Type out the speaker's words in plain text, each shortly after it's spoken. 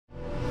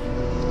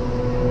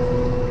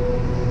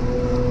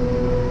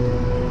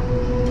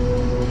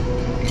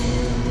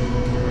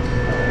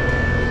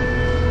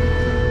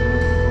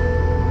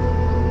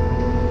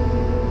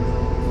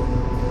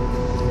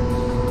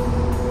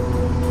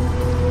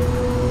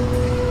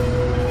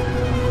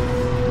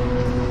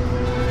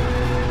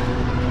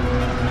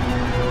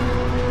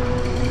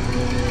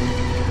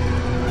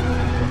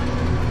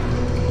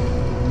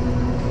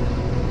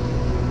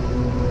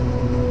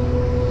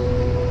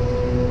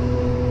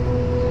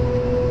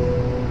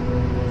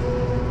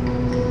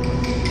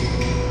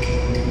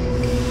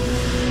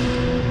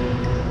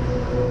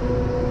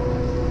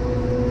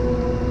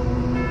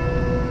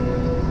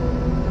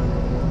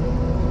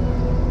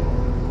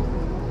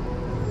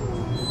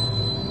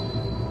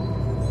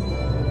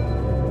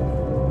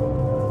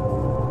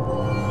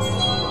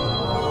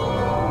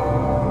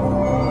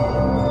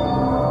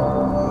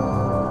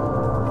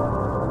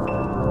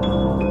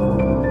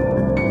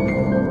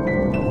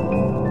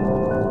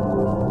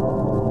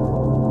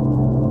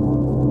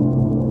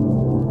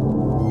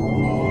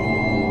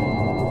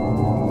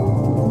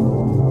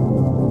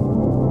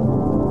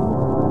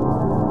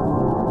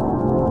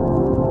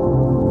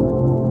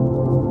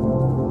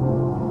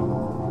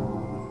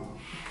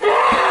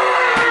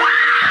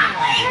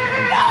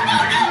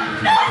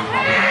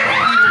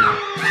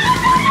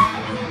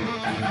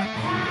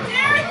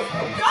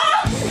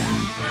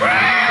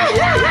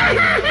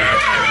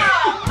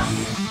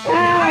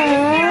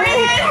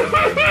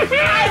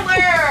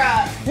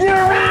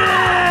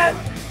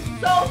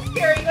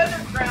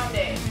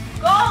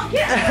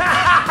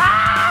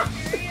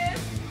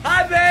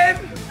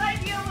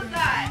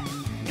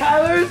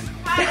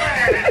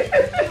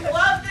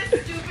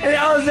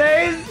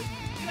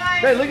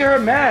babe, look at her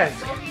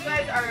mask. So you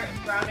guys are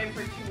grounded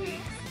for 2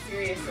 weeks.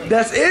 Seriously.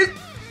 That's it?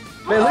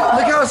 Babe, look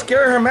how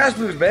scary her mask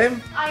moves, babe.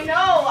 I know.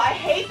 I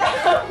hate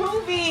that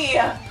movie.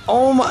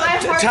 Oh my.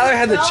 Tyler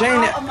had the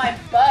chain. Out of my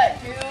butt,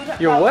 dude.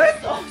 Your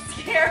what? So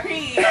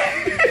scary.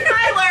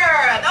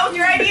 Tyler, that was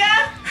your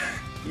idea?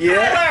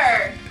 Yeah.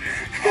 Tyler.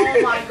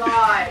 Oh my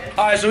god.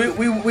 Alright, so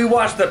we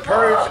watched The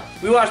Purge.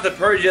 We watched The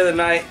Purge the other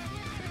night,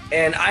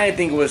 and I didn't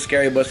think it was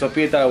scary, but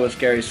Sophia thought it was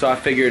scary, so I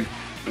figured,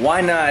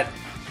 why not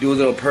do a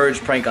little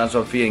Purge prank on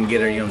Sophia and get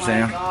her, you know what I'm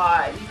saying? Oh my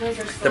god, you guys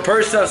are so The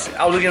Purge stuff,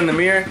 I was looking in the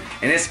mirror,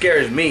 and it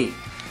scares me.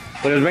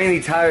 But it was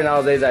mainly Tyler and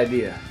Alize's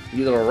idea.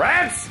 You little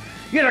rats!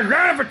 You're gonna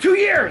ground it for 2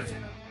 years!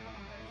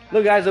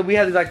 Look guys, we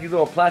have these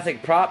little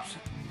plastic props.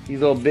 These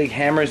little big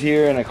hammers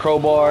here and a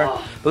crowbar.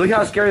 Oh. But look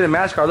how scary the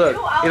mask are. Look,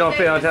 it don't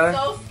fit on Tyler.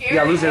 So scary. You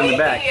gotta loosen it in the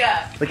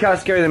back. Look how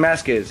scary the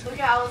mask is. Look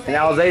at Alize. And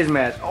Alize's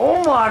mask. Oh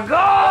my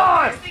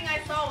god! The first thing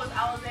I saw was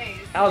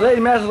Alize's. Alize's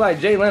mask was like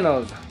Jay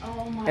Leno's.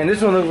 Oh my and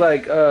this one looks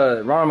like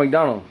Ronald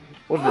McDonald.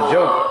 What's the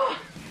joke?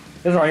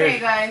 This one right here.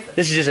 Guys.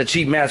 This is just a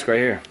cheap mask right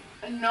here.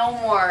 No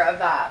more of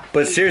that.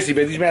 But seriously,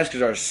 babe, these masks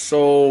are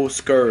so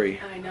scurry.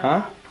 I know.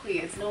 Huh?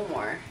 Please, no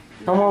more.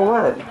 No more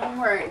what? No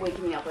more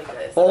waking me up like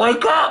this. Oh,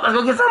 wake up! Let's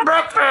go get some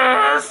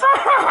breakfast!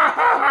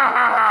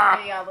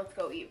 Yeah, let's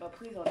go eat, but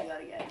please don't do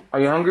that again. Are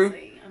you hungry?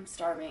 Seriously, I'm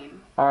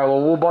starving. Alright,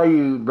 well, we'll buy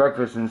you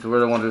breakfast since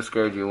we're the ones that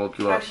scared you and woke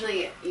you up.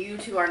 Actually, you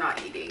two are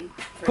not eating.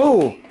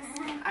 Who?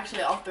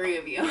 Actually, all three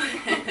of you.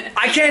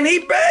 I can't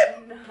eat, babe!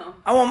 No.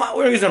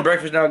 We're gonna get some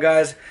breakfast now,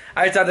 guys.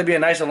 I just thought that'd be a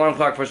nice alarm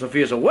clock for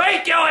Sophia, so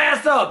wake your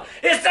ass up!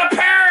 It's the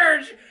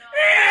Purge!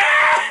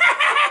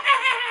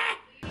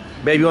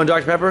 Babe, you want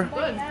Dr. Pepper?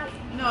 Good.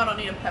 No, I don't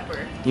need a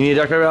pepper. You need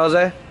Dr. Pepper,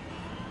 Alize?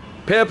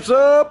 Pips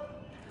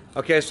up!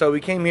 Okay, so we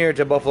came here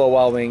to Buffalo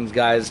Wild Wings,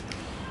 guys.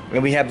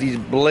 And we have these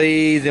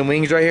blazing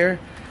wings right here.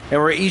 And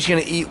we're each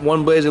gonna eat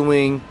one blazing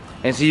wing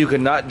and see you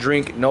could not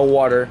drink no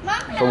water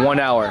for 1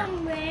 hour.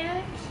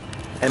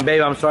 And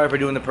babe, I'm sorry for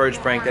doing the Purge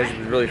prank. That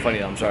was really funny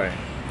though, I'm sorry.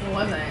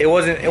 It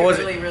wasn't. It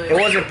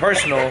wasn't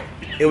personal.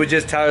 It was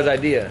just Tyler's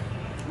idea.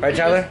 Right,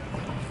 Tyler?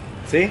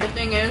 See? The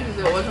thing is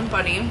it wasn't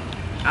funny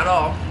at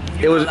all.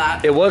 It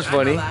was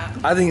funny.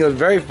 I think it was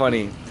very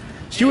funny.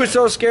 She was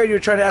so scared you were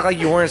trying to act like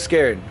you weren't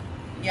scared.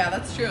 Yeah,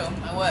 that's true.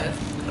 I was.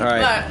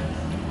 Alright. But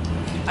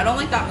I don't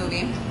like that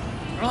movie.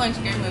 I don't like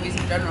scary movies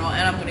in general,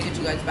 and I'm gonna get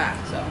you guys back,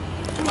 so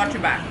watch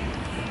your back.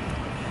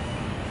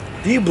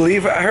 Do you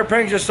believe her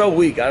prank's just so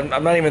weak?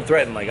 I'm not even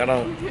threatened. Like, I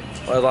don't.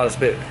 A lot of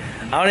spit.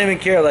 I don't even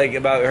care like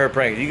about her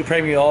pranks. You can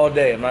prank me all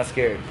day. I'm not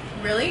scared.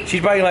 Really?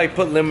 She's probably like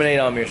put lemonade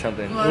on me or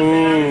something.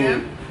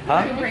 Ooh. Huh?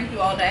 I can prank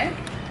you all day.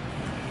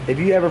 If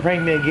you ever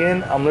prank me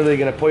again, I'm literally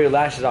gonna pull your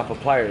lashes off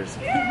with pliers.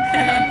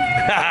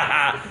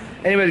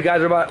 Anyways, guys,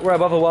 we're at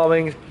Buffalo Wild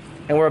Wings,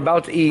 and we're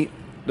about to eat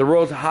the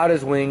world's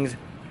hottest wings.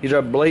 These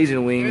are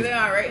blazing wings. Here they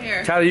are, right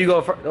here. Tyler, you go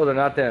first. Those are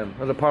not them.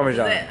 Those are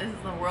Parmesan. This is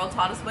the world's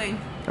hottest wing.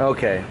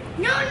 Okay.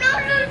 No, do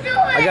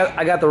it.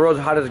 I got the world's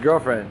hottest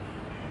girlfriend.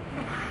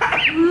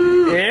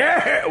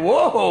 Yeah.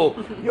 Whoa.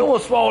 You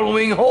almost swallowed a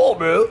wing whole,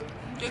 bro.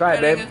 Try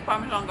it, babe. It's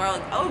Parmesan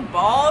garlic. Oh,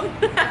 bald.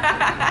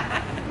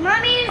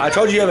 Mommy. I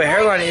told you have a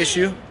hairline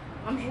issue.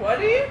 I'm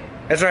sweaty.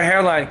 It's our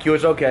hairline, Q.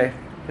 It's okay.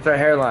 It's our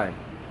hairline.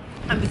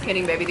 I'm just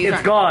kidding, baby. These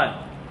It's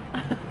gone.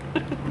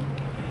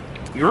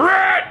 You're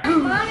right.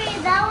 Mommy,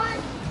 you want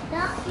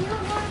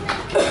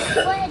me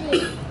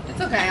sweaty.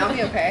 It's okay. I'll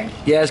be okay.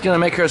 Yeah, it's gonna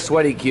make her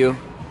sweaty, Q.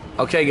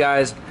 Okay,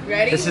 guys.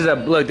 Ready? This is a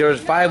look. There was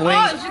 5 wings.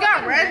 Oh, she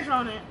got ranch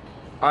on it.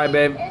 All right,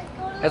 babe.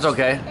 That's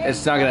okay.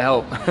 It's not gonna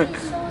help.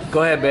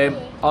 Go ahead, babe.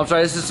 Oh, I'm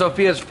sorry. This is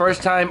Sophia's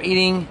first time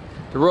eating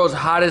the world's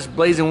hottest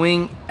blazing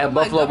wing at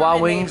Buffalo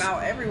Wild Wings.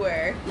 Out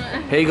everywhere.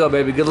 Here you go,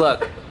 baby. Good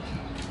luck.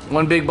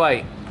 One big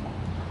bite.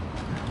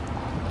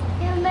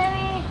 Yeah,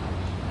 Mommy.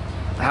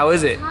 How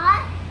is it?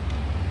 Hot?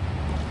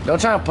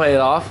 Don't try to play it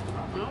off.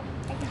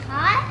 It's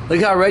hot?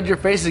 Look how red your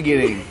face is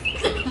getting.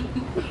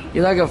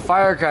 You're like a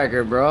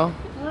firecracker, bro.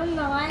 No,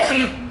 no,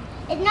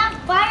 it's not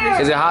fire.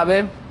 Is it hot,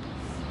 babe?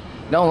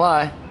 Don't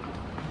lie.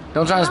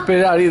 Don't try to spit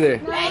it out either.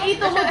 No, I eat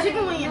the whole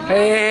chicken wing.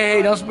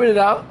 Hey, don't spit it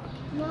out.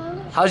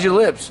 No. How's your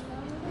lips?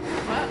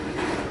 What?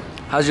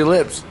 How's your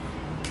lips?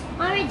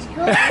 Mommy, it's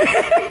good.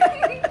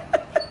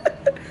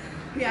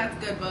 Yeah, it's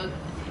good, bud.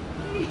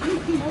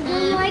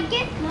 Don't like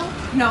it? No.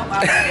 No, I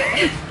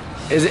like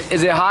it.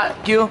 Is it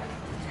hot, Q?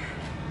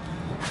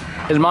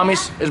 Is mommy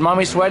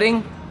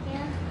sweating?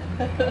 Yeah.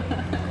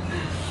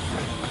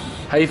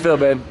 How you feel,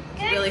 babe?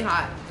 It's really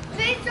hot.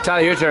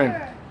 Tyler, your turn.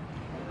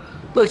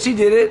 Look, she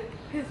did it.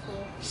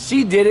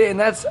 She did it, and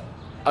that's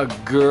a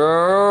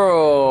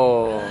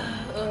girl.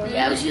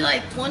 Yeah, but she's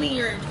like 20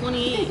 or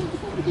 28.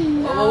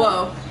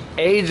 Whoa.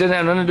 Age doesn't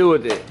have nothing to do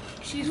with it.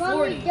 She's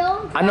Mommy, 40.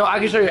 don't. I know. I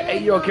can show you an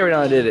 8-year-old kid right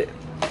now that did it.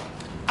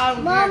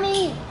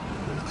 Mommy.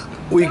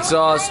 Weak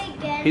sauce.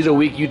 He's a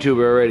weak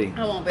YouTuber already.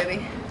 I won't,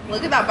 baby.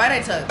 Look at that bite I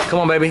took. Come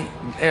on, baby.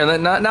 Here,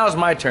 now it's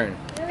my turn.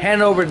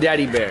 Hand over to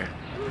Daddy Bear.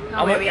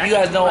 No, baby, you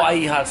guys know I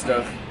eat hot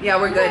stuff. Yeah,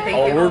 we're good. Thank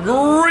you. Oh, we're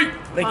great.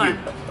 Thank you,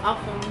 I'll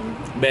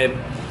film. babe.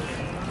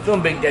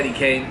 Film Big Daddy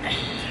Kane.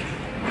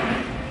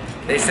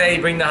 They say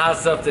bring the hot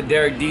stuff to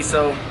Derek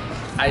Deso.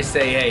 I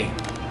say, hey,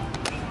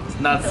 it's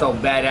not so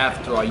bad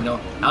after all, you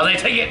know? I was like,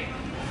 take it!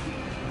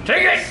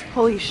 Take it!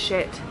 Holy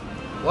shit.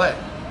 What?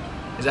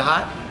 Is it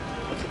hot?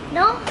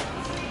 No.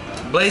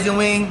 Blazing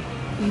wing.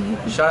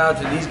 Shout out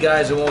to these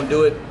guys who won't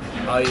do it.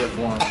 I'll eat it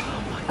for them.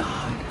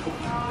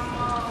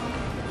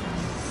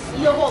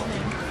 Yo, hold me.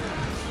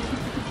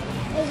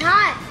 It's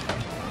hot.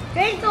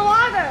 Drink the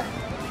water.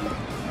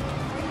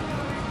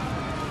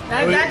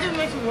 That just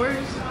makes it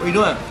worse. What are you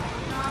doing?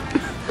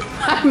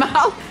 My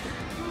mouth.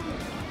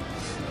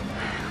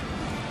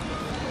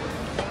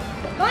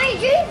 Why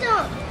drink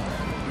them?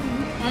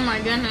 Oh my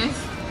goodness.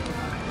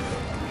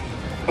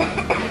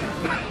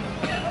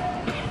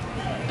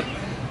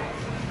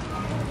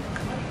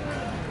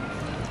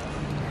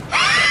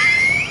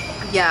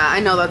 Yeah, I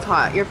know that's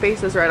hot. Your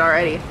face is red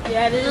already.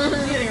 Yeah, it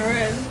is getting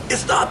red.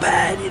 It's not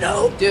bad, you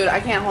know? Dude, I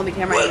can't hold the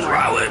camera What's anymore.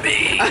 wrong with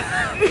me?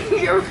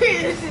 Your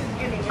face is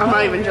getting red. I'm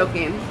not even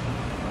joking.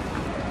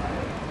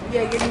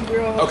 Yeah, getting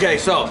real. Okay,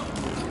 so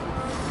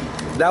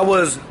that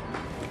was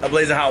a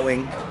blazing hot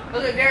wing.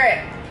 Look at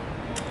Derek.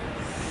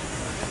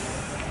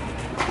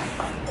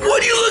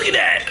 What are you looking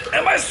at?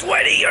 Am I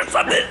sweaty or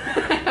something?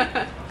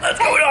 What's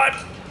going on?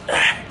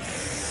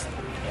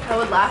 I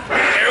would laugh.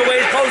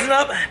 Airways closing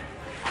up.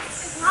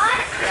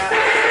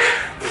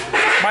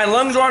 My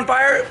lungs are on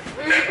fire.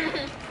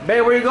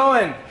 Babe, where you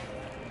going?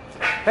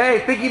 Hey,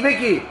 Thicky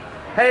Vicky.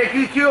 Hey,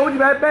 QQ, what you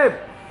bad, babe?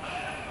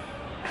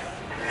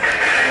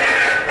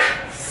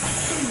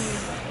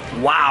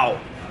 Wow.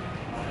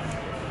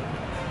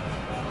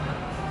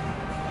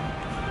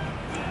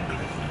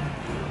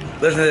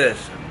 Listen to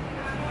this.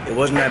 It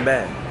wasn't that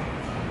bad.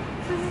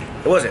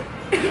 It wasn't.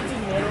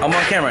 I'm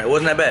on camera. It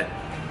wasn't that bad.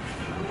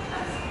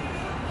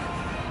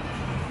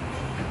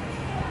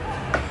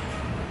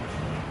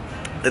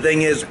 The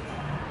thing is,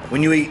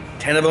 when you eat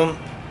 10 of them,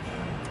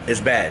 it's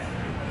bad.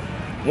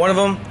 One of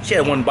them, she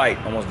had one bite,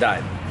 almost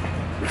died.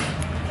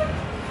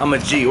 I'm a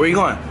G. Where are you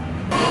going?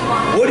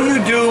 What do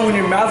you do when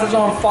your mouth is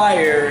on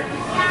fire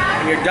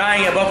and you're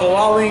dying at Buffalo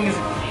Wild Wings?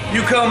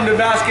 You come to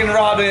Baskin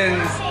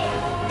Robbins,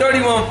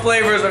 31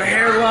 flavors of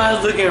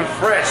hairlines looking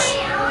fresh.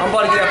 I'm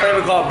about to get a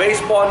flavor called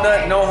baseball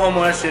nut. No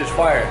homo, that shit is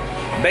fire.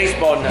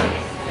 Baseball nut.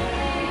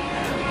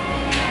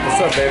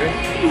 What's up, baby?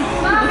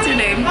 What's your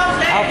name?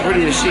 How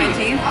pretty is she? My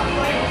teeth.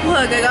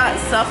 Look, I got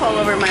stuff all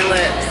over my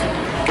lips.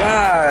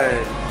 God,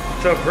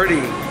 so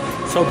pretty,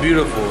 so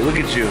beautiful. Look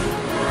at you.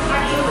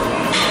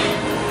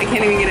 I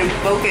can't even get in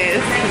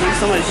focus because there's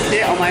so much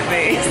shit on my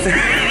face.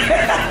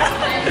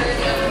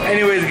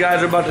 Anyways, guys,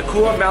 we're about to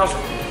cool up mouse.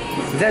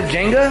 Is that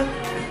Jenga?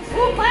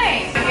 Who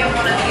playing? I get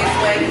one of these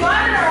with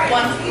one or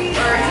two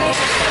caramel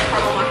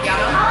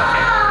macchiato.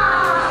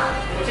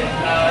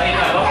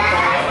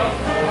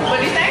 What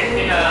do you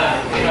think?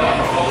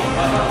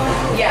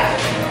 Yeah,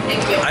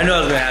 thank you. I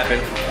know it's gonna happen.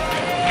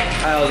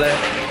 Hi, Jose.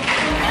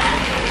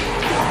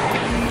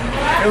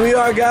 Here we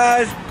are,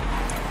 guys.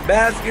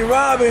 Baskin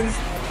Robbins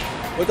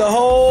with the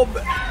whole.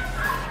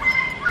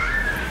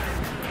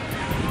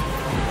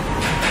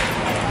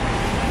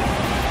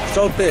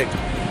 So thick.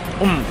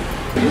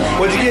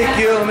 What'd you get, Q?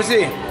 Let me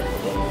see.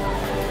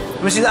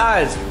 Let me see the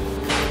eyes.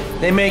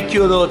 They made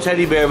Q a little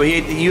teddy bear, but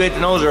you ate the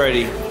nose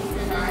already.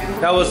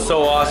 That was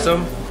so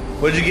awesome.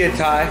 What'd you get,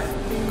 Ty?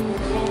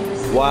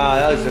 Wow,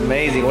 that looks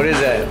amazing. What is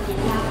that?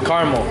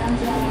 Caramel.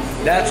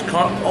 That's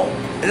oh,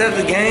 is that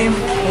the game?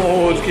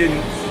 Oh, it's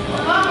kidding.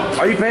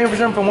 Are you paying for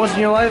something for once in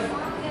your life?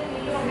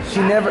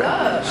 She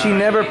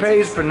never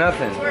pays for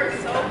nothing.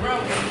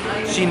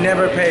 She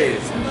never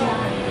pays.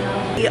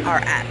 We are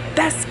at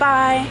Best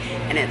Buy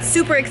and it's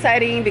super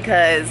exciting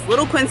because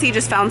little Quincy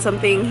just found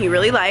something he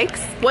really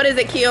likes. What is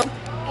it, Q? It's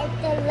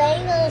the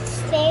Lego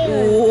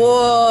sailor.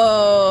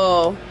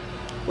 Whoa.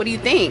 What do you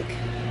think?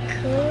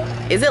 Cool.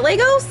 Is it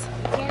Legos?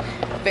 Yeah.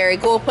 Very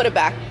cool. Put it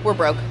back. We're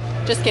broke.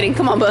 Just kidding.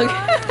 Come on, Bug.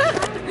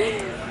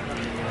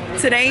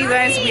 Today, you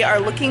guys, we are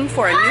looking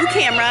for a new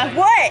camera.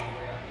 What?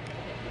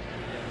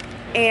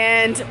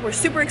 And we're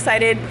super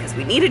excited because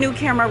we need a new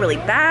camera really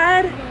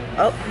bad.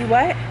 Oh, you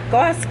what? Go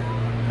ask.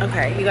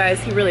 Okay, you guys,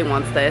 he really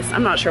wants this.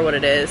 I'm not sure what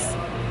it is.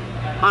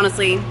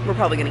 Honestly, we're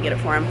probably gonna get it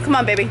for him. Come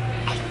on, baby.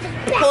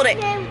 Hold it.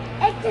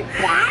 It's the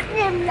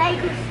bathroom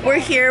Lego. We're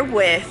here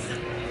with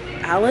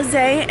Alize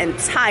and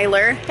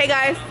Tyler. Hey,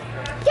 guys.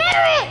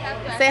 Derek!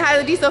 Say hi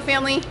to the Deso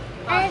family.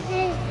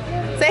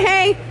 Say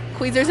hey.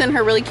 Queezer's in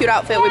her really cute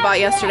outfit we bought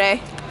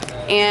yesterday.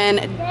 And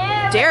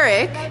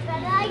Derek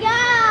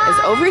is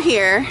over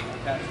here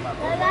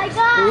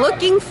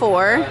looking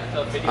for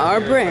our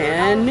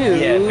brand new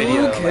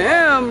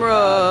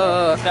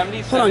camera.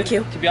 Hold on,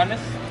 Q. To be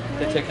honest,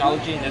 the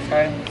technology in this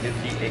guy is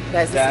the exact.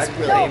 Guys, this is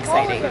really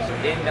exciting.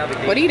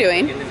 What are you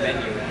doing? In the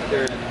menu,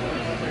 there's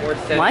more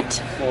settings What?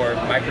 for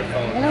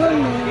microphone.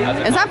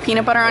 Is that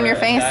peanut butter on your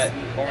face?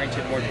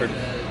 Oriented more toward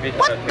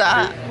What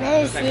the?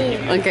 Mercy.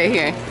 Okay,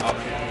 here.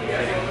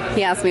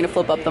 He asked me to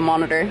flip up the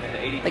monitor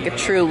like a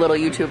true little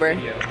YouTuber.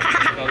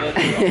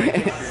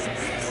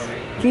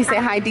 Can you say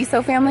hi,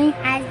 Deso family?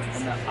 As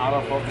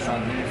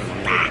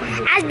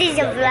these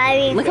are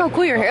flying. Look how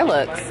cool your hair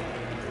looks.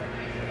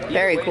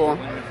 Very cool.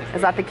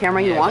 Is that the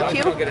camera you want,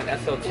 Q? Get an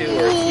SL2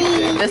 or a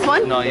C6. This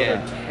one? No,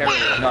 yeah.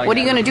 No, What are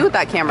you gonna do with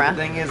that The camera?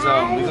 thing is, we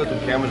go through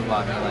cameras a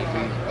lot, man. Like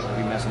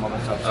we mess them up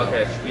and stuff. So,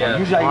 Okay, yeah.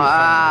 Usually I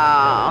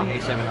Wow.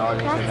 use A7R,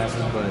 A7S,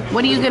 but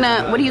What are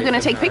you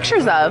gonna take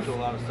pictures of? do a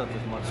lot of stuff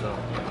this month. So,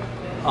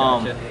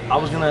 I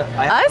was gonna.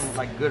 I have Us? some,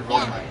 like good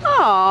road mics.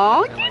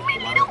 Oh, my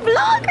little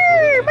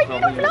vlogger, my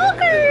little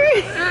vlogger.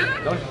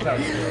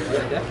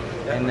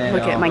 And then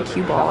Look at my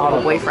cue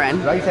ball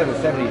boyfriend. I used to have a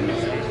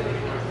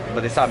 70s,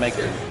 but they stopped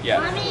making it. Yeah.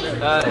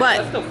 What?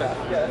 That's still fast.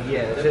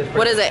 Yeah, it is.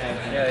 What is it?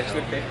 Yeah, it's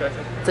good face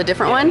correction. It's a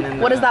different one?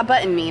 What does that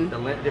button mean?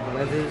 Different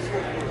lenses.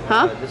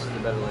 Huh? This is the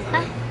better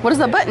lens. What does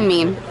the button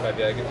mean? But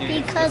yeah, it gives you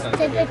Because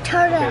to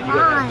turn it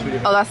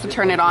on. Oh, that's to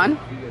turn it on?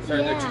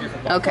 Yeah.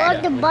 Okay.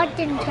 Or the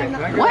button turn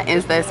it on. What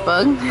is this,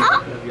 Bug?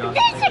 Oh,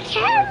 there's a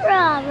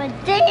camera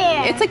right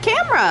there. It's a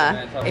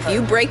camera. If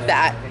you break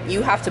that,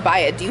 you have to buy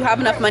it. Do you have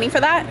enough money for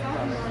that?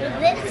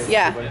 This?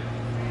 Yeah.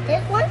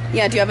 This one?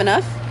 Yeah, do you have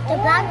enough? The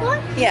black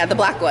one? Yeah, the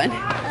black one.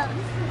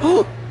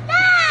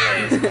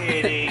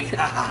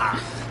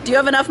 Do you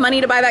have enough money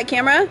to buy that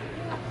camera?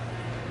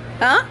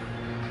 Huh?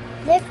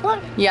 This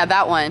one? Yeah,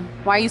 that one.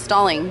 Why are you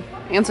stalling?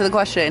 Answer the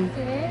question.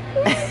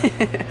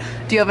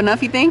 Do you have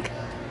enough, you think?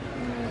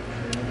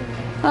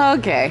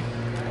 Okay.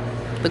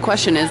 The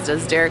question is,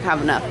 does Derek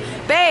have enough?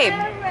 Babe!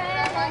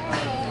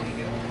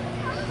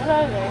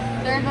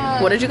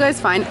 What did you guys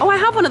find? Oh, I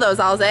have one of those,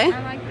 Alze.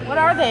 What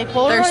are they?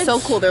 Polaroids? They're so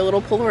cool. They're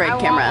little Polaroid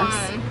cameras.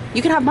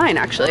 You can have mine,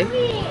 actually.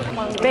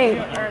 Babe,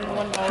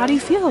 how do you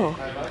feel?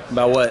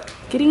 About what?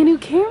 Getting a new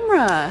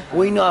camera.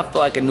 Well, you know, I feel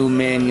like a new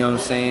man, you know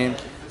what I'm saying?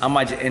 I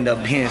might just end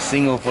up being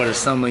single for the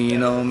summer, you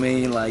know what I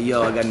mean? Like,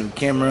 yo, I got a new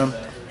camera,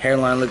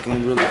 hairline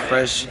looking really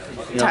fresh.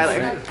 You know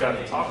Tyler.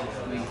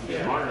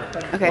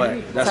 Okay.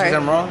 What? That's sorry.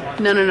 something wrong?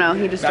 No.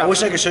 He just I dropped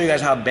wish it. I could show you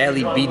guys how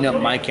badly beaten up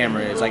my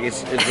camera is. Like,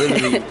 it's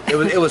literally,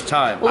 it was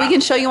time. Well, we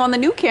can show you on the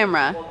new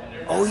camera.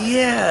 Oh,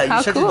 yeah, How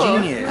you're such cool. a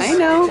genius. I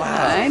know.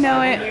 Wow. I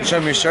know it. Show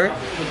me your shirt.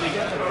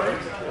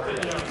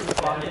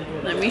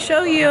 Let me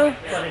show you.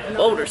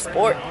 Boulder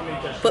sport.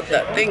 Put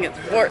that thing in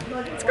sport.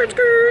 Skirt,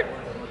 skirt.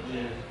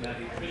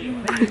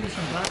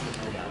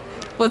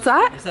 What's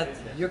that? Is that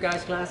your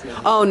guys' class?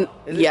 Oh,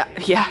 yeah.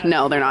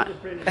 No, they're not.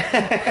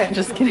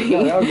 Just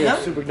kidding.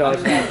 Super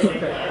nice.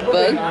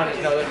 Bug?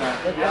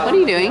 What are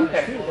you doing?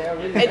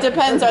 It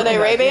depends. Are they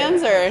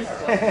Ray-Bans or?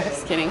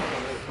 Just kidding.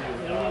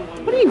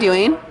 What are you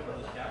doing?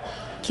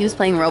 Q's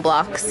playing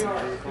Roblox.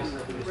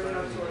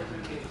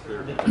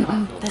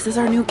 This is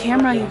our new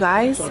camera, you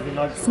guys.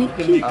 Sneak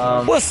peek.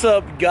 What's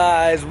up,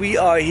 guys? We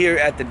are here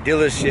at the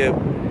dealership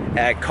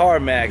at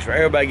CarMax, where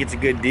everybody gets a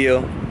good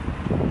deal.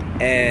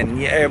 And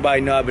yeah,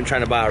 everybody know I've been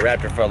trying to buy a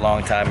Raptor for a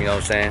long time, you know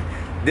what I'm saying?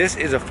 This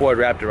is a Ford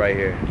Raptor right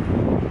here.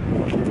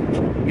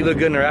 You look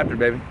good in a Raptor,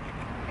 baby.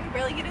 I can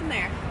barely get in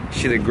there.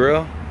 See the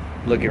grill?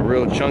 Looking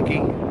real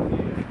chunky.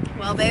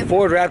 Well, babe.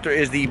 Ford Raptor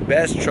is the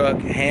best truck,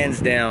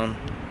 hands down,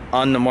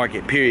 on the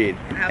market, period.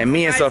 And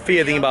me and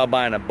Sophia thinking about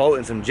buying a boat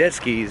and some jet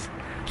skis.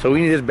 So we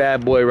need this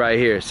bad boy right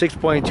here.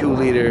 6.2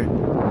 liter,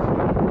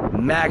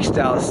 maxed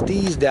out,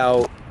 steezed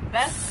out.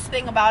 Best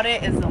thing about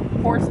it is the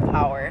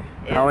horsepower.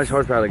 How much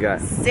horsepower they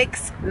got?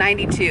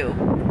 692.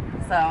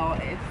 So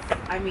it's,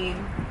 I mean,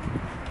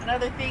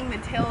 another thing, the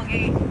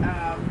tailgate.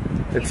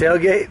 The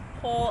tailgate?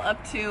 Pull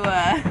up to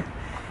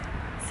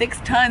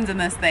 6 tons in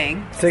this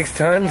thing. 6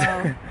 tons?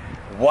 So,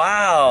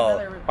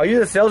 Wow. Are you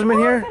the salesman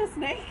oh, here? is that a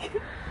snake?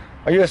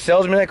 Are you a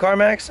salesman at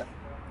CarMax?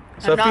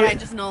 I'm not. I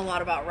just know a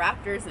lot about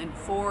Raptors and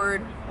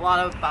Ford, a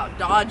lot about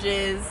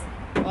Dodges,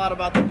 a lot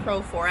about the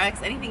Pro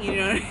 4X, anything you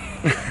know.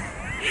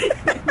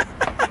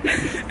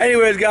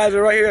 Anyways, guys,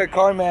 we're right here at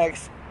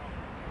CarMax,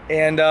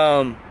 and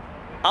I'm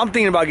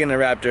thinking about getting a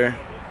Raptor,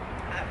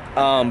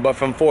 but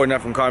from Ford,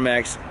 not from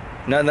CarMax.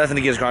 Nothing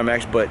against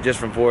CarMax, but just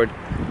from Ford.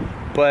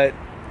 But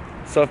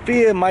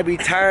Sophia might be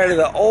tired of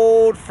the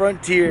old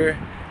Frontier,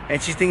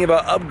 and she's thinking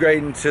about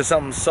upgrading to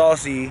something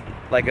saucy,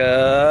 like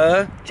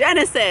a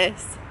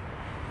Genesis.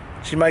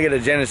 She might get a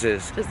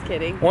Genesis. Just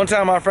kidding. One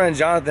time my friend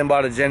Jonathan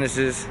bought a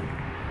Genesis.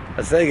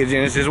 A Sega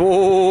Genesis.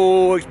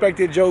 Whoa,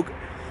 expected joke.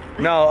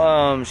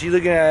 No, she's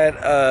looking at,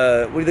 what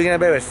are you looking at,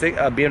 babe? A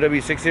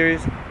BMW 6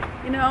 Series?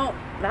 You know,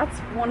 that's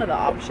one of the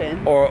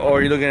options.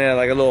 Or you're looking at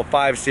like a little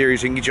 5 Series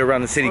so you can get you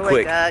around the city Or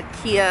quick. like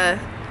a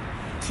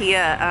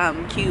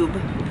Kia Cube.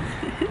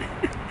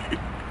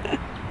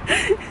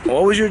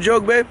 What was your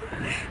joke, babe?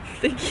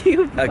 The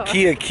Cube. A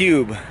Kia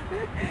Cube.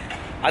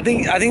 I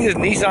think this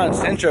Nissan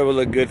Sentra would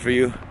look good for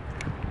you.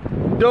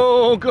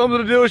 Don't come to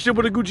the dealership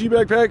with a Gucci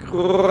backpack.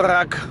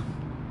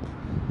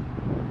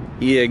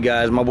 Yeah,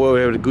 guys, my boy over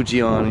here with a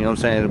Gucci on, you know what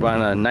I'm saying?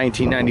 Buying a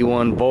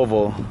 1991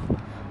 Volvo.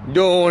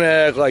 Don't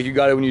act like you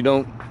got it when you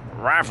don't.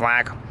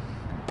 Raflack.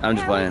 I'm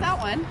just playing. That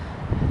one.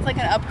 It's like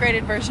an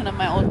upgraded version of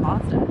my old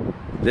Mazda.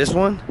 This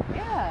one?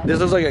 Yeah. This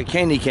looks like a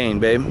candy cane,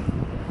 babe.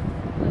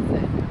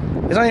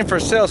 It's not even for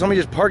sale.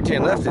 Somebody just parked here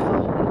and left it.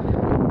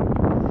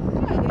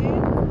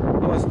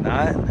 No, it's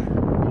not.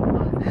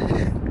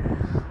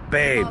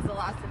 Babe, Mazda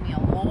lasted me a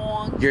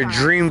long your time.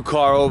 dream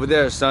car over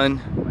there, son.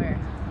 Where?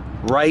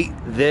 Right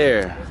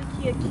there. There's a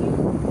Kia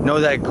Cube. No,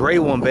 that gray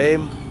one,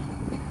 babe.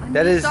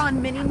 That is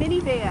Nissan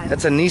minivan.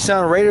 That's a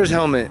Nissan Raiders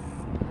helmet.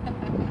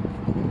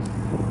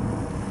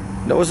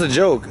 No, it's a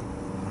joke.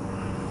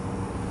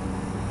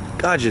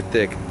 God, you're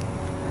thick.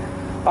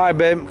 All right,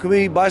 babe. Can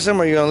we buy some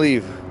or are you gonna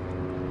leave?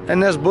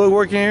 And that's Boog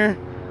working here.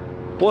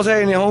 What's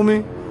happening,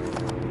 homie?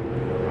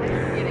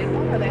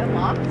 Are they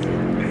unlocked?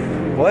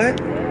 What?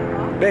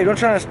 Babe, don't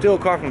try to steal a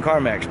car from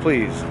CarMax,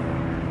 please.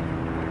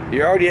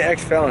 You're already an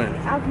ex-felon.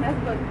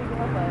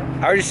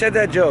 I already said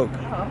that joke.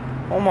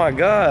 Oh my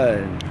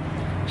God.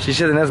 She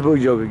said the next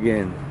Boog joke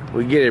again.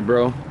 We get it,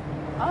 bro.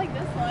 I like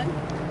this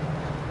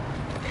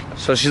one.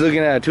 So she's looking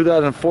at a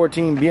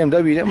 2014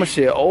 BMW. That much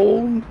shit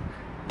old.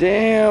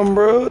 Damn,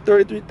 bro.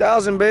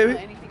 33,000, baby.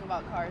 Anything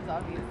about cars,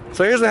 obviously.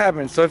 So here's what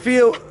happened.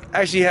 Sophia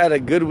actually had a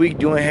good week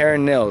doing hair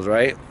and nails,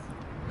 right?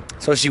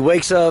 So she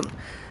wakes up,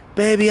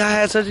 baby, I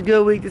had such a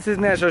good week. This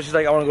isn't that. So she's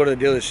like, I want to go to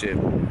the dealership.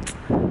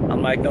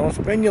 I'm like, don't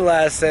spend your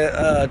last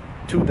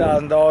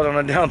 $2,000 on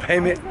a down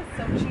payment.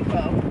 So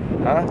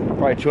cheapo. Huh?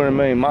 Probably 200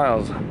 million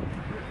miles.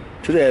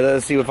 Today,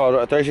 let's see if I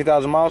was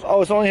 36,000 miles.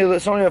 Oh, it's only a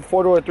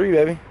 4-door 3,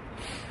 baby.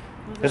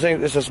 This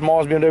ain't. It's the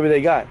smallest BMW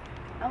they got.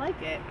 I like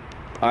it.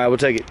 All right, we'll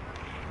take it.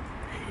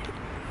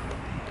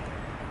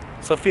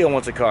 Sophia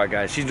wants a car,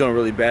 guys. She's doing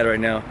really bad right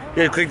now.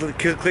 Yeah, click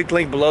the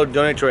link below to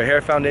donate to her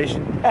hair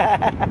foundation.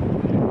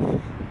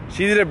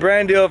 She did a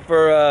brand deal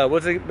for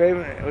what's it, baby?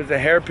 What's the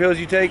hair pills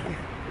you take?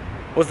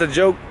 What's the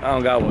joke? I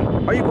don't got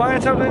one. Are you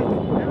buying something?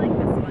 I like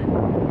this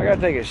one. I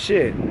gotta take a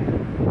shit.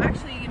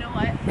 Actually, you know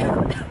what?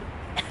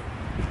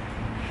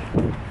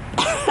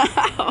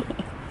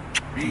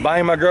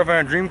 Buying my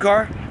girlfriend a dream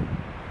car?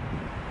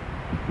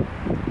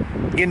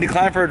 Getting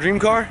declined for a dream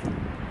car?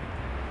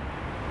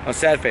 Oh,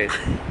 sad face.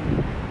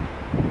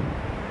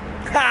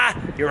 Ha!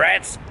 You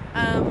rats!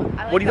 I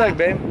like What do you like,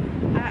 babe?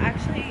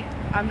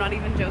 I'm not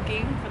even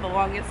joking. For the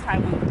longest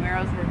time when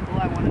Camaros were cool,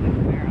 I wanted a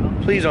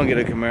Camaro. Please don't get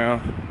a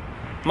Camaro.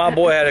 My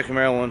boy had a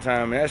Camaro one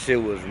time, and that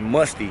shit was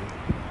musty.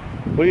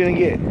 What are you gonna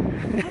get?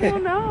 I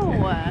don't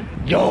know.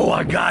 Yo,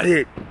 I got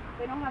it.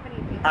 They don't have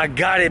any. I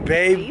got it,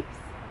 babe. Jeeps?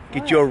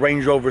 Get you a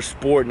Range Rover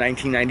Sport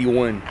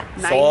 1991.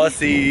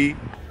 Saucy.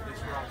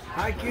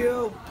 Hi,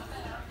 Q.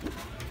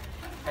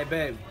 Hey,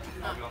 babe.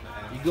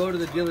 You go to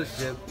the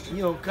dealership,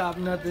 you don't cop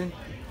nothing.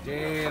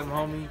 Damn,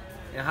 homie.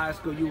 In high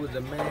school, you was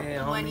a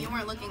man, homie. When you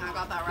weren't looking, I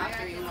got that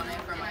Raptor you wanted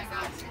for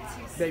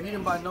myself. Babe, you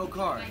didn't buy no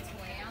car.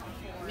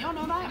 You don't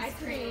know that?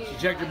 She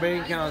checked her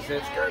bank account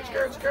and said, skirt,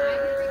 skirt,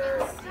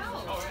 skirt.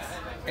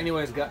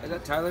 Anyways, guys, is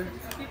that Tyler?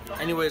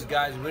 Anyways,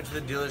 guys, we went to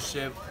the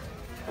dealership.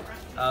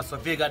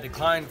 Sophia got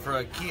declined for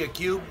a Kia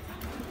Cube.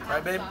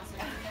 Right, babe?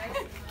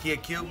 Kia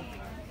Cube.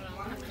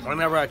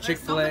 Whenever at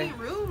Chick-fil-A,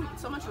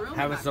 So much room.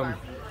 having some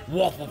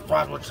waffle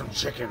fries with some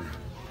chicken.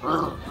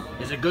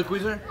 Is it good,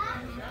 Queezer?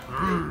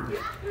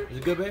 Is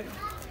it good, babe?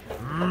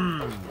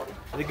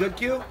 Is it good,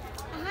 Q?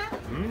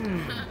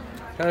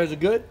 Tyler, is it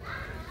good?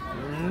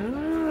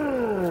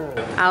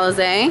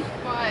 Alize,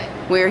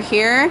 we're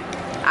here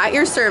at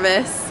your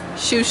service,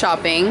 shoe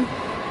shopping.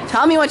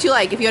 Tell me what you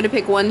like. If you had to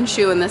pick one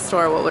shoe in this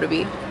store, what would it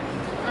be?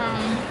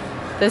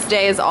 This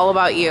day is all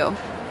about you.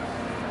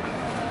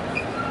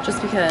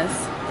 Just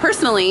because.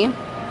 Personally,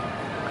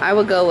 I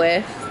would go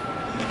with,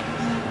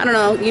 I don't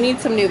know, you need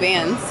some new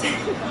Vans,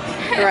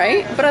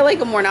 right? But I like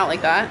them worn out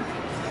like that.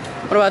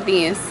 What about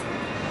these?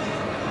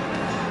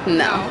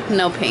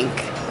 No pink.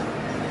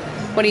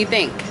 What do you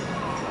think?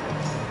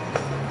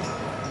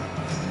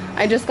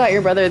 I just got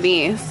your brother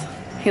these.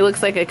 He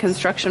looks like a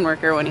construction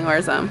worker when he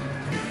wears them.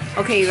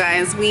 Okay, you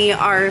guys, we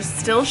are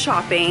still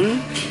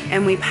shopping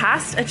and we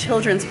passed a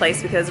children's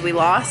place because we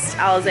lost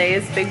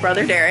Alize's big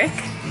brother Derek.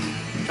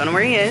 Don't know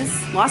where he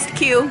is. Lost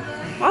Q,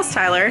 lost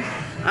Tyler.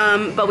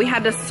 But we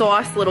had to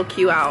sauce little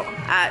Q out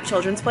at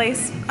children's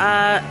place.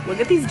 Look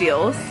at these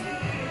deals.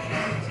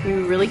 We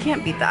really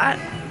can't beat that.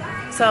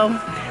 So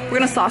we're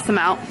gonna sauce him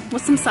out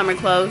with some summer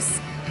clothes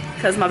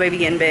because my baby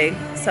getting big.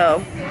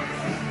 So,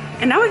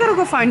 and now we gotta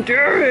go find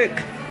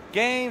Derek.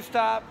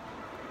 GameStop.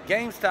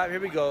 GameStop, here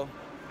we go.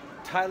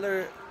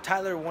 Tyler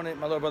wanted,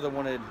 my little brother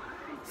wanted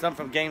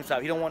something from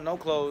GameStop. He don't want no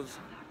clothes,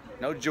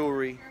 no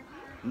jewelry,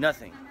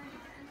 nothing.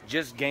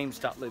 Just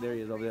GameStop. Look, there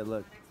he is over there,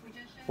 look.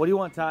 What do you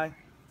want, Ty?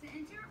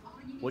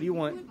 What do you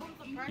want?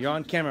 You're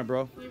on camera,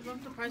 bro. We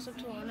bumped the price up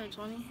to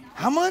 120.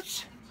 How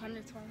much?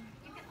 120.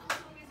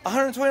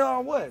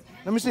 $120 what?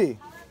 Let me see.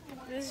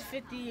 This is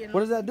 50 and What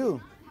does that do?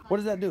 What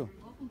does that do?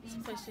 this is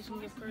PlayStation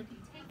gift card.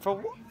 For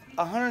what?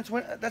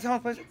 120? That's how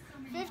much price?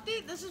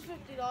 50? This is $50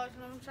 and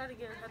I'm trying to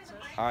get a headset.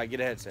 All right, get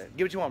a headset.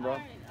 Get what you want, bro.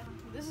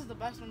 This is the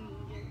best one you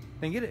can get.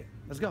 Then get it.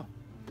 Let's go.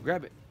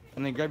 Grab it.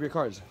 And then grab your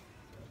cards.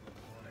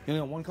 You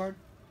only want one card?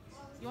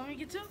 You want me to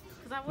get two?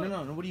 Cause I would.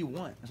 No. What do you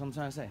want? That's what I'm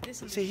trying to say.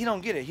 This and See, he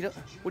don't get it. He don't.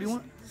 What do you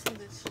want? This and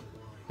this.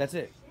 That's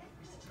it.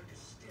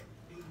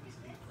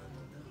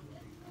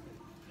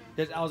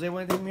 Does Alize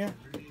want anything from here?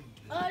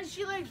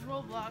 She likes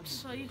Roblox,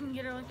 so you can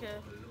get her like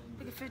a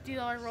 $50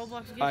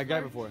 Roblox gift Alright,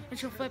 grab card, it for her. and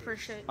she'll flip her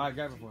shit. Alright,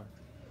 grab it for her.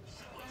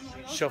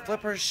 She'll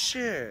flip her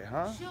shit,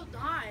 huh? She'll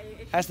die.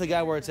 If Ask the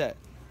guy where it's at.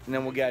 and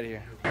then we'll get out of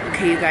here.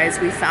 Okay, you guys,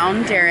 we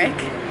found Derek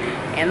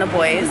and the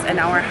boys, and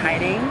now we're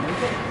hiding.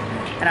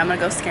 And I'm gonna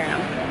go scare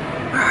them.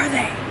 Where are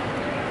they?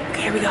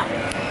 Okay, here we go.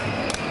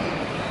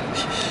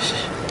 Shh, shh,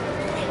 shh.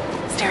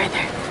 Stay right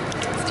there.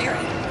 Stay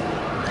right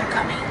there. They're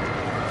coming.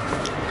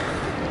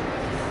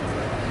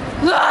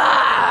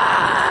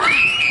 Ah!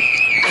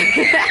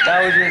 That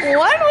was your,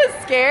 One was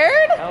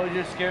scared. that was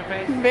your scare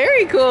face?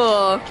 Very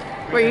cool.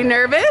 Were you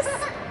nervous?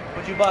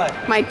 What'd you buy?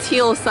 My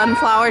teal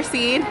sunflower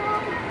seed. What'd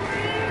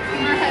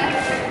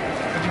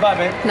you buy,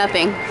 babe?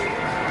 Nothing.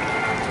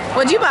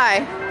 What'd you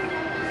buy?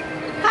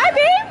 Hi,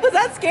 babe. Was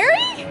that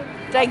scary?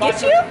 Did I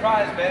get you?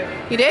 Surprise, babe.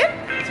 You did?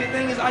 See, the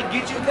thing is, I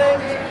get you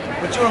things,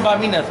 but you don't buy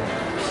me nothing.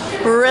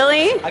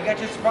 Really? I got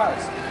you a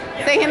surprise.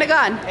 Say hand to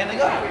God. And they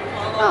got.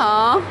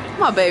 Aw,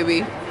 my baby.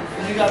 You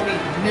got me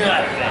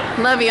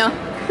nothing. Love you.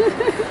 I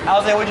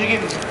was like, what'd you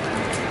give me?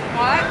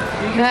 What?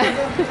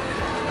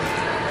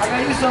 I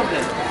got you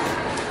something.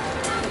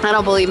 I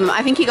don't believe him.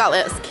 I think he got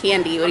us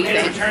candy. What do you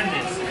think? Return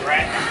this,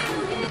 crap.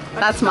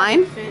 That's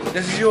mine?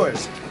 This is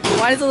yours.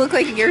 Why does it look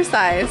like your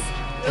size?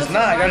 It's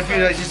not. I got a few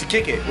that just to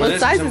kick it. What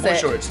size is it?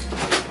 Shorts.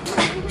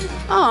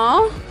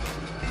 Aw,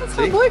 that's my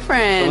So when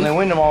boyfriend. they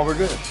win them all, we're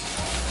good.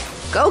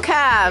 Go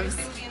Cavs.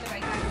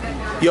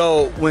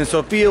 Yo, when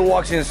Sophia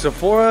walks in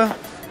Sephora,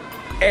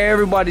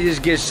 everybody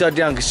just gets shut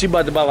down because she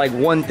about to buy like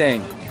one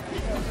thing.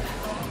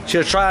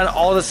 She'll try on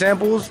all the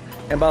samples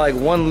and buy like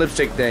one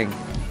lipstick thing.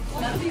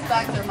 None of these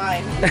bags are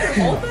mine.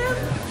 Hold them.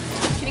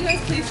 Can you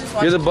guys please just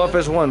watch? You're the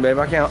buffest one, babe.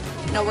 I can't.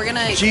 No, we're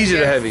gonna. Cheese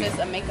or heavy?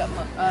 A makeup.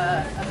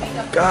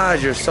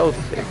 God, you're so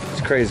thick.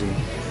 It's crazy.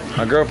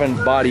 My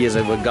girlfriend's body is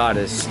of a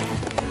goddess.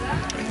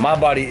 My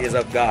body is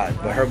of God,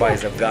 but her body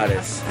is of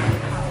goddess.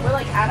 We're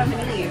like Adam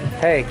and Eve.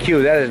 Hey,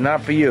 Q, that is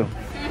not for you.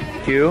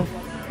 Q,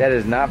 that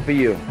is not for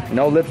you.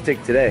 No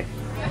lipstick today.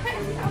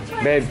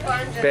 Babe,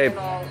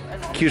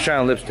 Q's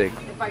trying lipstick.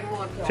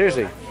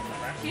 Seriously.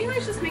 Can you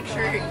guys just make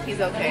sure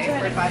he's okay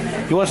for 5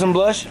 minutes? You want some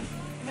blush?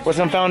 Or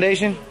some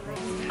foundation?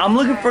 I'm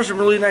looking for some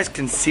really nice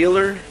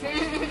concealer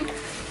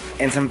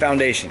and some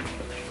foundation.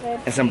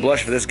 And some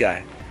blush for this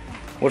guy.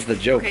 What's the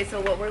joke? Okay,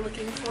 so what we're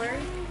looking for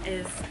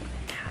is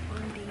Kat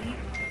Von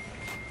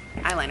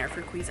D eyeliner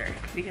for Queezer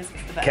because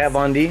it's the best. Kat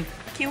Von D?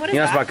 Q, what is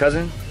You know, that? that's my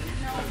cousin?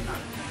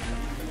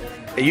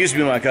 It used to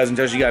be my cousin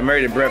until she got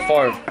married to Brett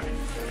Favre.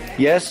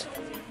 Yes?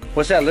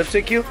 What's that,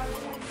 lipstick, Q?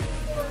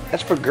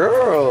 That's for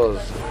girls.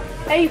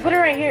 Hey, you put it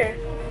right here.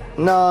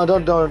 No,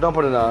 don't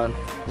put it on.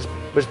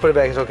 Just put it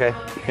back, it's okay.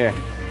 Here.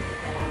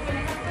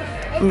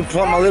 Let me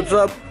plump my lips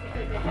up.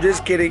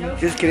 Just kidding,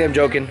 I'm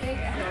joking.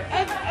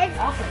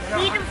 It's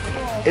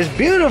beautiful. It's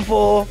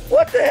beautiful.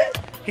 What the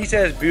heck? He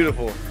says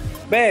beautiful.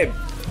 Babe,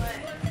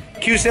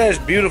 Q says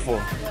beautiful.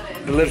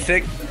 The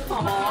lipstick.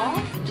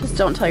 Just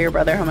don't tell your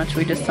brother how much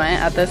we just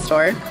spent at this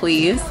store,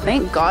 please.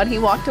 Thank God he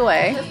walked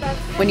away.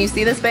 When you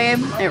see this, babe,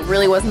 it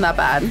really wasn't that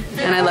bad.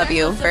 And I love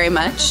you very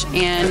much.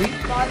 And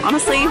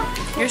honestly,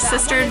 your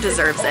sister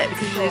deserves it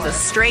because she's a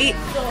straight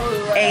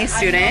A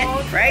student,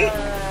 right?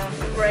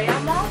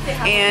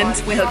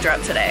 And we hooked her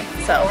up today.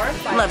 So,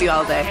 love you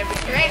all day.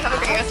 Have a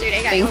great rest of your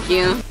day, guys. Thank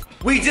you.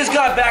 We just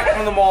got back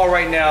from the mall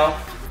right now.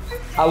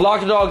 I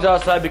locked the dogs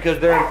outside because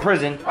they're in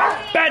prison.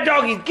 Bad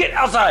doggies, get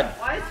outside.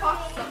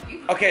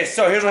 Okay,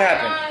 so here's what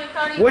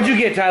happened. What'd you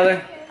get,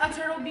 Tyler? A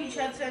Turtle Beach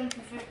headset and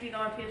 $50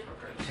 PS4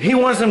 cards. He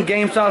wanted some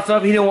GameStop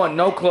stuff. He didn't want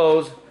no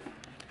clothes.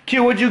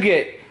 Q, what'd you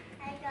get?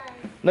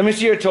 Let me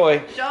see your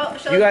toy.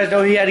 You guys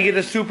know he had to get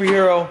the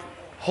superhero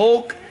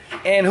Hulk.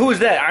 And who is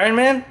that? Iron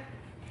Man?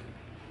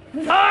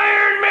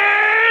 Iron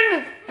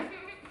Man!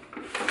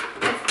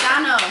 It's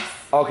Thanos.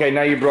 Okay,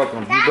 now you broke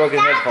him. You broke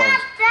his headphones.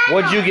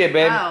 What'd you get,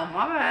 babe? Oh,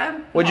 my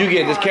bad. What'd you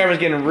get? This camera's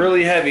getting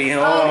really heavy.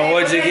 Oh,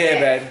 what'd you get,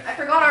 babe? I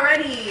forgot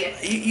already.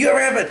 You ever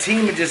have a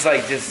team that just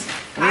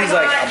needs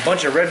like a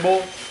bunch of Red Bull?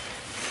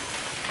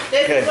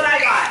 This Okay. is what I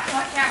got.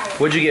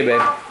 What'd you get,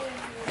 babe?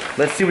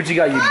 Let's see what you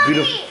got,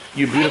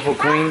 you beautiful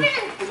queen.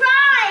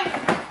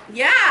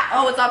 Yeah.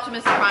 Oh, it's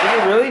Optimus Prime.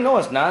 Is it really? No,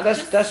 it's not.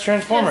 That's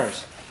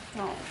Transformers.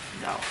 No.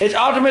 It's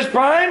Optimus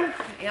Prime?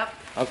 Yep.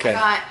 Okay.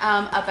 I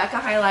got a Becca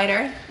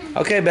highlighter.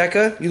 Okay,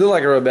 Becca. You look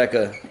like a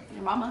Rebecca.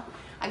 Your mama.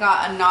 I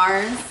got a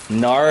NARS.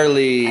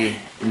 Gnarly.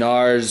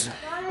 NARS.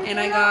 And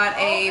I got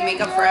a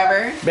Makeup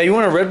Forever. Babe, you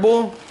want a Red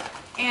Bull?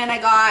 And I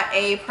got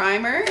a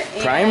primer.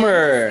 And,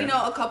 Primer. you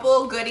know, a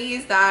couple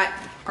goodies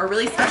that are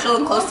really special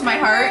and close to my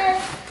heart.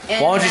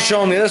 And Why don't you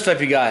show them the other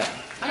stuff you got?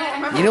 I don't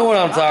remember. You know what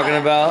I'm talking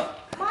about.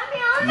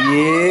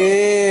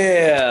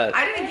 Yeah.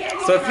 I didn't get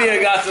it.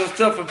 Sophia got some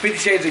stuff from 50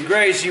 Shades of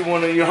Grey. She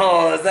wanted you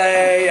all to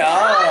say,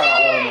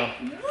 What?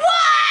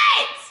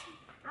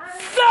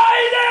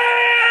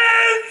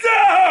 Silence!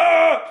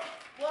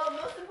 Well,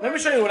 most important, Let me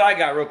show you what I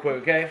got real quick,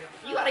 okay?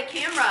 you got a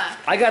camera.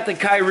 I got the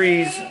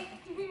Kyrie's.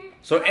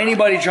 So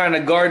anybody trying to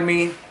guard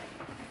me,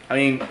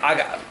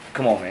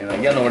 come on, man.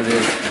 Like, y'all know what it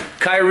is.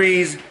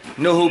 Kyrie's,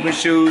 no hooping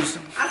shoes.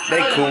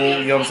 They cool,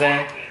 you know what I'm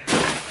saying?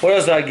 What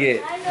else did I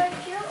get?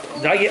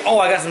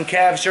 I got some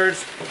Cavs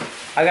shirts.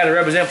 I got to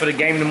represent for the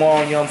game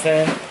tomorrow, you know what I'm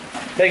saying?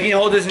 Hey, can you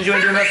hold this and you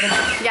ain't doing nothing?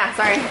 Yeah,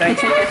 sorry.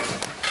 Thanks, bro.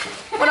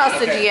 What else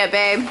did you get,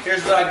 babe?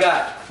 Here's what I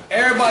got.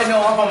 Everybody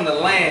know I'm from the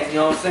land, you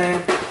know what I'm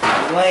saying?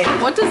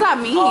 Land. What does that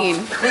mean?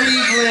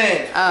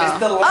 Cleveland. Oh. It's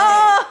the land.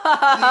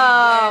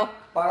 Oh.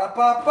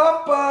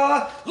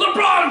 Ba-da-ba-ba-ba.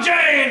 LeBron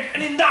James,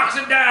 and he knocks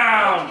it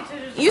down.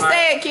 You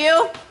say it,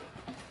 Q.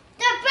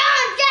 The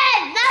brown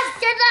game,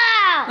 knocked it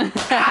down.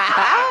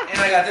 And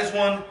I got this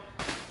one,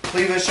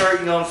 Cleveland shirt,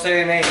 you know what I'm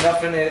saying? Ain't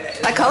nothing.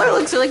 That color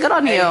looks really good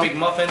on you. Big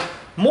muffin.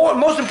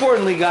 Most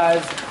importantly,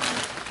 guys,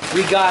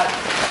 we got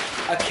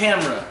a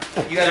camera.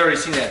 You guys already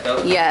seen that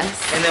though. Yes.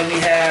 And then we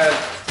have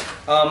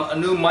a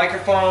new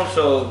microphone,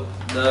 so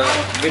the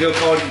video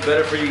quality is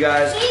better for you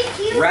guys.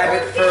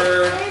 Rabbit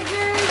fur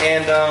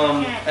and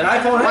an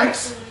iPhone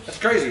X. That's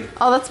crazy.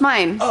 Oh, that's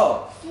mine.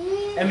 Oh,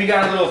 and we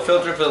got a little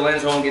filter for the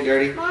lens so it won't get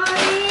dirty.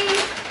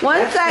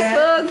 What's that,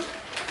 Boog?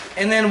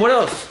 And then what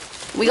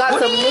else? We got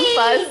some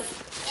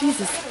loofahs.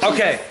 Jesus.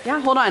 Okay. Yeah,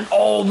 hold on.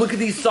 Oh, look at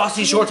these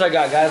saucy shorts I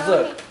got, guys.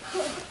 Look.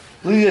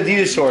 Look at the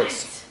Adidas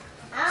shorts.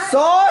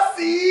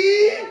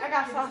 Saucy! I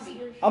got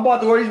saucy. I'm about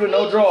to wear these with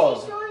no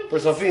drawers for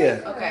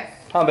Sophia. Okay.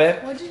 Huh,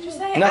 babe? What did you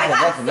say?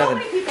 Nothing.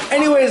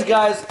 Anyways,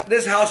 guys,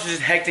 this house is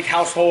just hectic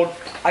household.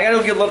 I gotta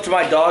go give love to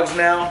my dogs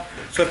now.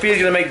 Sophia's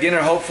gonna make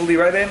dinner, hopefully,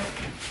 right, babe?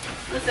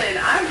 Listen,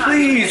 I'm not.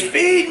 Please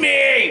feed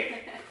me!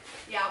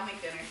 Yeah, I'll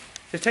make dinner.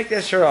 Just take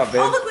that shirt off,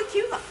 babe. Oh, look what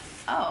Q got.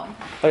 Oh.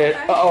 Okay.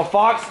 Uh-oh,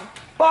 Fox.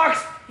 Fox!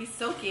 He's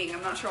soaking.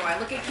 I'm not sure why.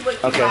 Look at what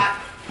Q Okay. got.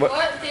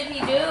 What did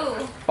he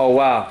do? Oh,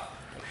 wow.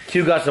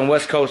 Q got some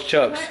West Coast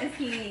chucks. What is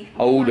he?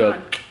 Hold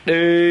up.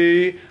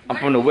 Hey, I'm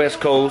from the West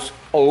Coast.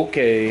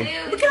 Okay.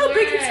 Look at how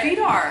big his feet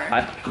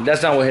are.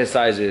 That's not what his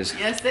size is.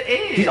 Yes, it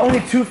is. He's only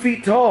 2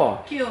 feet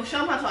tall. Q, show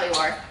him how tall you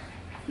are.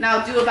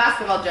 Now do a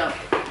basketball jump.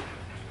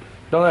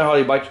 Don't let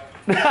Harley bite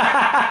you.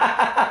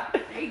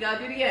 There you go.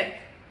 Do it again.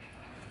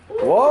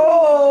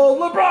 Whoa,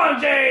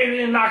 LeBron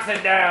James knocks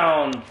it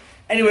down.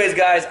 Anyways,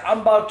 guys, I'm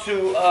about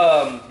to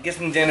get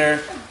some dinner,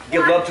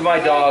 give love to my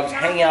dogs,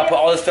 hang out, put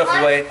all this stuff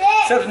away,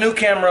 set up the new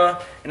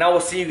camera, and I will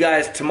see you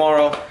guys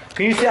tomorrow.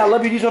 Can you say I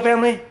love you, Diesel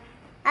family?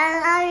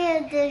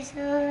 I love you,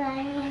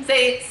 Diesel.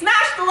 Say,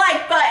 smash the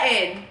like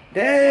button.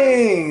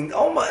 Dang,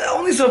 oh my,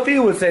 only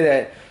Sophia would say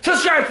that.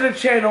 Subscribe to the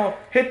channel,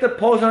 hit the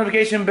post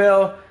notification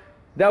bell.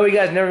 That way you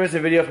guys never miss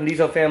a video from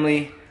Diesel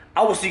family.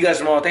 I will see you guys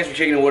tomorrow. Thanks for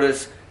checking in with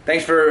us.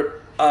 Thanks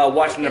for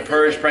watching the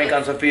Purge Prank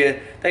on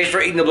Sophia. Thanks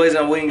for eating the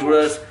blazing wings with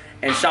us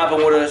and shopping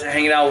with us and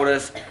hanging out with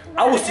us.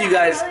 I will see you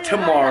guys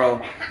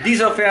tomorrow.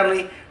 Diesel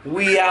family,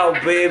 we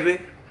out, baby.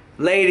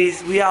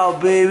 Ladies, we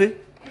out, baby.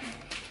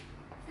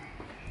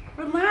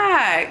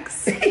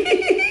 Relax.